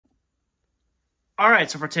All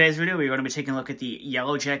right, so for today's video, we're going to be taking a look at the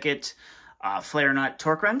Yellow Jacket flare nut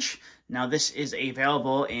torque wrench. Now, this is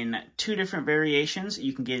available in two different variations.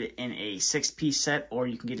 You can get it in a 6-piece set, or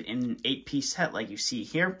you can get it in an 8-piece set like you see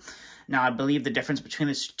here. Now, I believe the difference between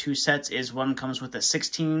the two sets is one comes with a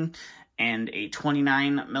 16 and a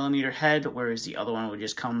 29 millimeter head, whereas the other one would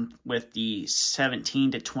just come with the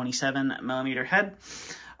 17 to 27 millimeter head.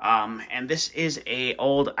 And this is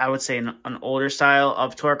I would say an older style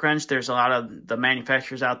of torque wrench. There's a lot of the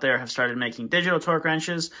manufacturers out there have started making digital torque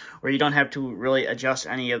wrenches where you don't have to really adjust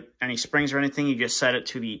any springs or anything. You just set it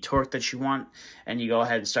to the torque that you want and you go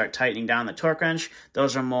ahead and start tightening down the torque wrench.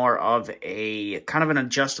 Those are more of a kind of an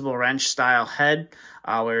adjustable wrench style head,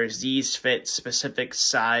 whereas these fit specific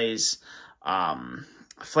size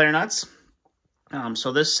flare nuts.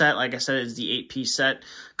 So this set, like I said, is the 8-piece set.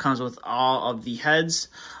 Comes with all of the heads,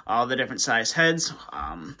 all the different size heads.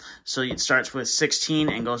 So it starts with 16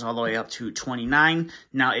 and goes all the way up to 29.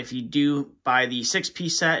 Now, if you do buy the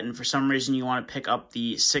 6-piece set and for some reason you want to pick up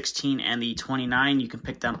the 16 and the 29, you can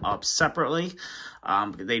pick them up separately.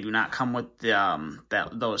 They do not come with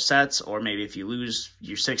those sets, or maybe if you lose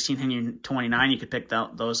your 16 and your 29, you could pick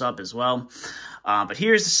those up as well. But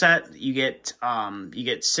here's the set. You get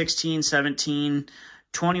 16, 17,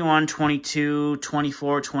 21, 22,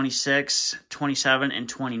 24, 26, 27, and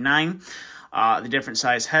 29. The different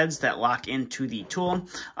size heads that lock into the tool.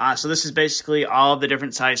 So this is basically all of the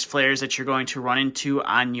different size flares that you're going to run into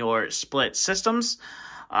on your split systems.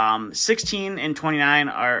 16 and 29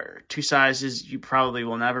 are two sizes you probably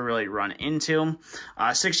will never really run into.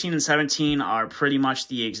 16 and 17 are pretty much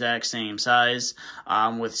the exact same size,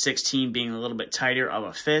 with 16 being a little bit tighter of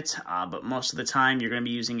a fit, but most of the time you're going to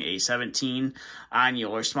be using a 17 on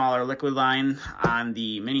your smaller liquid line on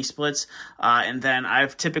the mini splits, and then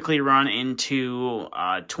I've typically run into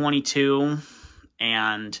 22,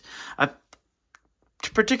 and I've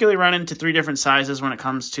particularly run into three different sizes when it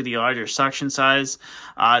comes to the larger suction size.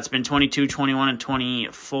 It's been 22, 21, and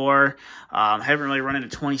 24. Haven't really run into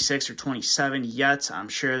 26 or 27 yet. I'm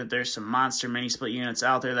sure that there's some monster mini split units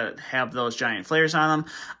out there that have those giant flares on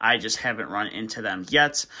them. I just haven't run into them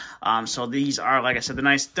yet. So these are, like I said, they're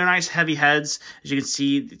nice heavy heads. As you can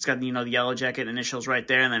see, it's got the Yellow Jacket initials right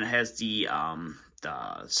there, and then it has the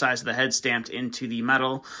size of the head stamped into the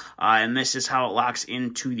metal, and this is how it locks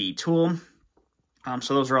into the tool.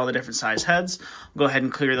 So those are all the different size heads. We'll go ahead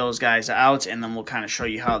and clear those guys out, and then we'll kind of show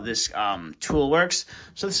you how this tool works.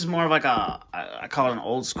 So this is more of like I call it an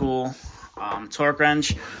old school torque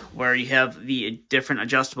wrench, where you have the different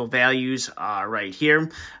adjustable values right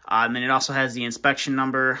here. And then it also has the inspection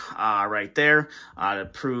number right there to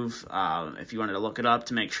prove, if you wanted to look it up,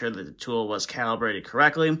 to make sure that the tool was calibrated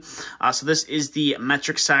correctly. So this is the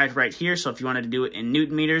metric side right here. So if you wanted to do it in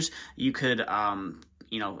Newton meters, you could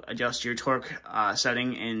adjust your torque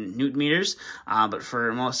setting in Newton meters. But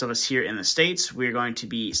for most of us here in the States, we're going to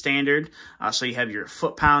be standard. So you have your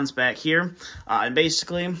foot-pounds back here. And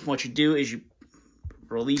basically, what you do is you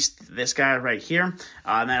release this guy right here,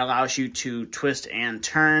 and that allows you to twist and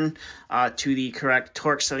turn to the correct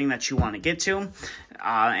torque setting that you want to get to.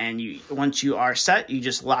 And once you are set, you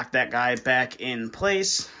just lock that guy back in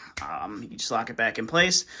place. You just lock it back in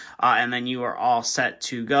place, and then you are all set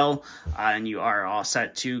to go, and you are all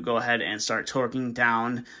set to go ahead and start torquing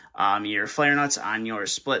down your flare nuts on your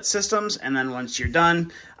split systems. And then once you're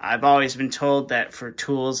done, I've always been told that for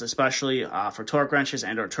tools, especially for torque wrenches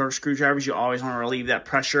and or torque screwdrivers, you always want to relieve that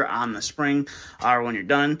pressure on the spring when you're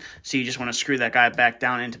done. So you just want to screw that guy back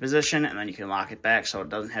down into position, and then you can lock it back so it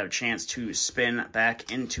doesn't have a chance to spin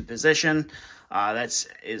back into position. That's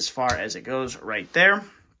as far as it goes right there.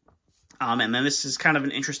 And then this is kind of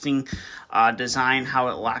an interesting design, how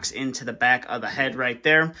it locks into the back of the head right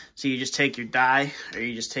there. So you just take your die, or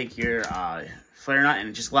you just take your flare nut, and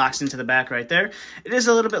it just locks into the back right there. It is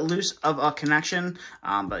a little bit loose of a connection,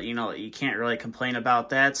 but you can't really complain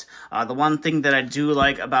about that. The one thing that I do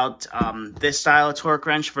like about this style of torque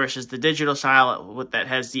wrench versus the digital style that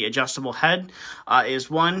has the adjustable head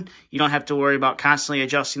is, one, you don't have to worry about constantly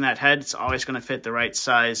adjusting that head. It's always going to fit the right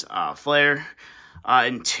size flare.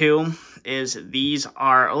 And two is these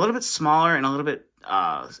are a little bit smaller and a little bit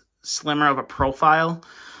slimmer of a profile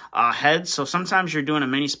head. So sometimes you're doing a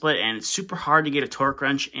mini split and it's super hard to get a torque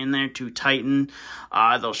wrench in there to tighten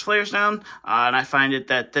those flares down. And I find it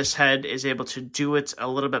that this head is able to do it a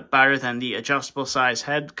little bit better than the adjustable size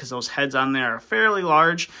head, because those heads on there are fairly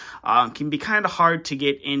large. Can be kind of hard to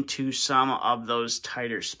get into some of those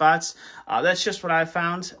tighter spots. That's just what I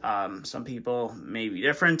found. Some people may be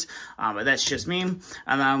different, but that's just me.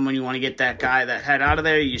 And then when you want to get that head out of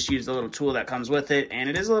there, you just use the little tool that comes with it. And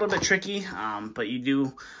it is a little bit tricky, but you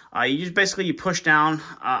do You just basically you push down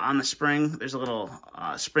on the spring. There's a little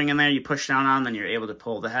spring in there. You push down on, then you're able to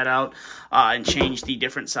pull the head out and change the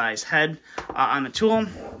different size head on the tool.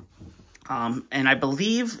 And I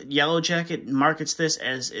believe Yellow Jacket markets this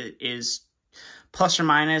as it is plus or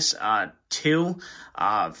minus 2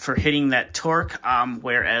 for hitting that torque,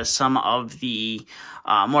 whereas some of the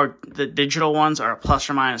the digital ones are plus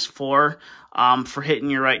or minus 4 for hitting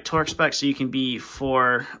your right torque spec. So you can be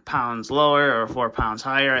 4 pounds lower or 4 pounds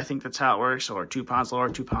higher. I think that's how it works, or 2 pounds lower,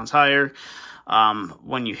 2 pounds higher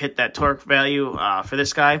when you hit that torque value for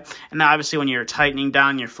this guy. And now obviously when you're tightening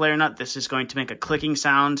down your flare nut, this is going to make a clicking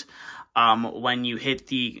sound when you hit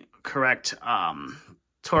the correct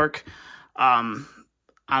torque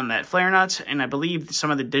on that flare nut. And I believe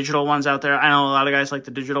some of the digital ones out there, I know a lot of guys like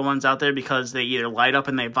the digital ones out there because they either light up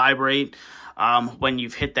and they vibrate when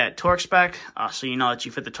you've hit that torque spec, so you know that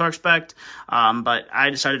you've hit the torque spec. But I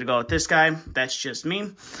decided to go with this guy. That's just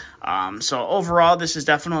me. So overall, this is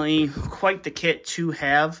definitely quite the kit to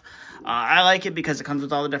have. I like it because it comes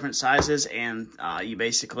with all the different sizes, and you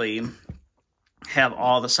basically have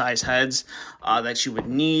all the size heads that you would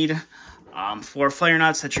need for flare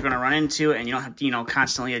nuts that you're going to run into, and you don't have to,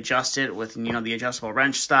 constantly adjust it with, the adjustable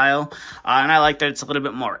wrench style. And I like that it's a little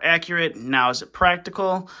bit more accurate. Now, is it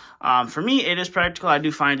practical? For me, it is practical. I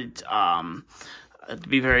do find it to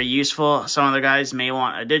be very useful. Some other guys may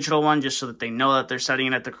want a digital one just so that they know that they're setting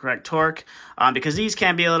it at the correct torque, because these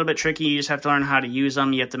can be a little bit tricky. You just have to learn how to use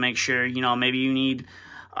them. You have to make sure, maybe you need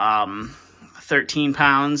 13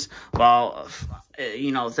 pounds. Well,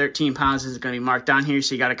 13 pounds is going to be marked down here,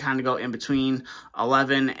 so you got to kind of go in between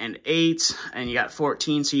 11 and 8, and you got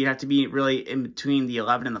 14, so you have to be really in between the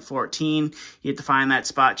 11 and the 14. You have to find that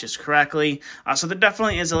spot just correctly. So there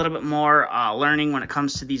definitely is a little bit more learning when it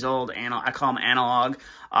comes to these old, I call them analog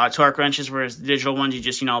torque wrenches, whereas the digital ones, you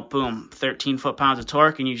just, boom, 13 foot-pounds of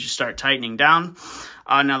torque, and you just start tightening down.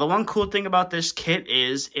 Now, the one cool thing about this kit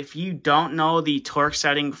is if you don't know the torque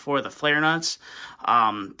setting for the flare nuts,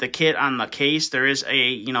 the kit on the case, there is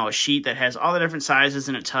a sheet that has all the different sizes,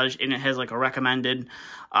 and it has like a recommended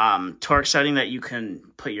torque setting that you can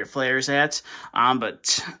put your flares at.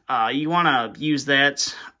 But you want to use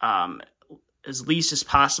that as least as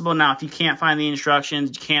possible. Now, if you can't find the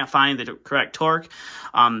instructions, you can't find the correct torque,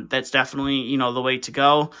 that's definitely the way to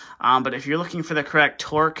go. But if you're looking for the correct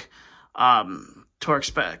torque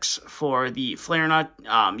specs for the flare nut,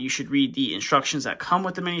 you should read the instructions that come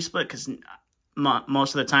with the mini split, because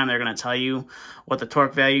most of the time they're going to tell you what the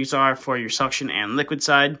torque values are for your suction and liquid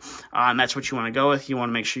side, and that's what you want to go with. You want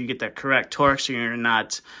to make sure you get that correct torque, so you're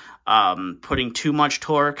not putting too much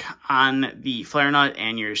torque on the flare nut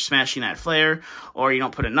and you're smashing that flare, or you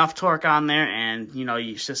don't put enough torque on there and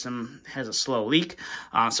your system has a slow leak.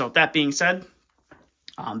 So with that being said,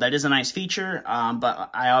 that is a nice feature,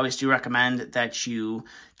 but I always do recommend that you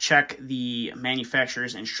check the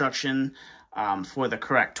manufacturer's instruction for the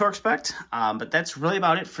correct torque spec. But that's really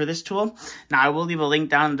about it for this tool. Now, I will leave a link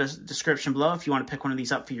down in the description below if you want to pick one of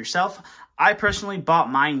these up for yourself. I personally bought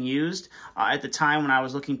mine used. At the time when I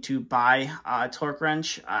was looking to buy a torque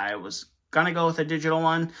wrench, I was going to go with a digital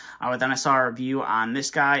one, but then I saw a review on this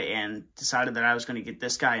guy and decided that I was going to get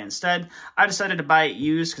this guy instead. I decided to buy it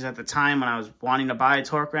used because at the time when I was wanting to buy a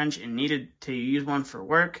torque wrench and needed to use one for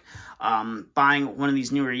work, buying one of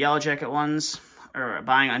these newer Yellow Jacket ones, or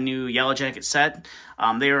buying a new Yellow Jacket set,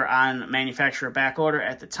 they were on manufacturer back order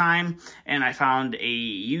at the time, and I found a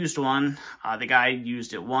used one. The guy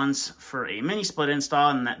used it once for a mini split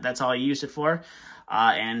install, and that's all he used it for.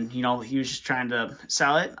 And he was just trying to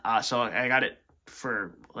sell it, so I got it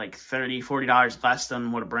for like $30, $40 less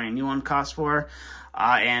than what a brand new one cost for.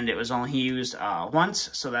 And it was only used once,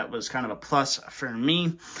 so that was kind of a plus for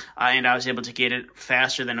me. And I was able to get it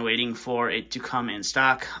faster than waiting for it to come in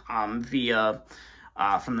stock via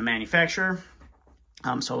from the manufacturer.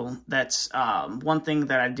 So that's one thing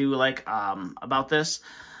that I do like about this.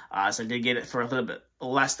 So I did get it for a little bit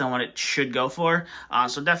less than what it should go for.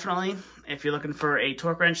 So definitely, if you're looking for a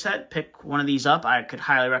torque wrench set, pick one of these up. I could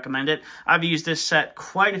highly recommend it. I've used this set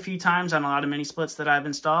quite a few times on a lot of mini splits that I've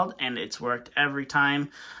installed, and it's worked every time.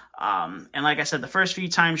 And like I said, the first few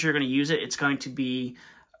times you're going to use it, it's going to be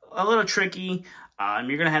a little tricky.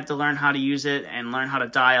 You're going to have to learn how to use it and learn how to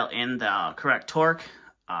dial in the correct torque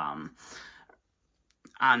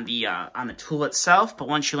on the tool itself. But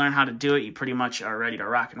once you learn how to do it, you pretty much are ready to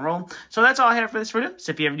rock and roll. So that's all I have for this video.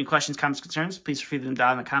 So if you have any questions, comments, concerns, please feel free to them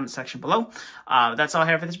down in the comment section below. That's all I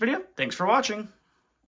have for this video. Thanks for watching.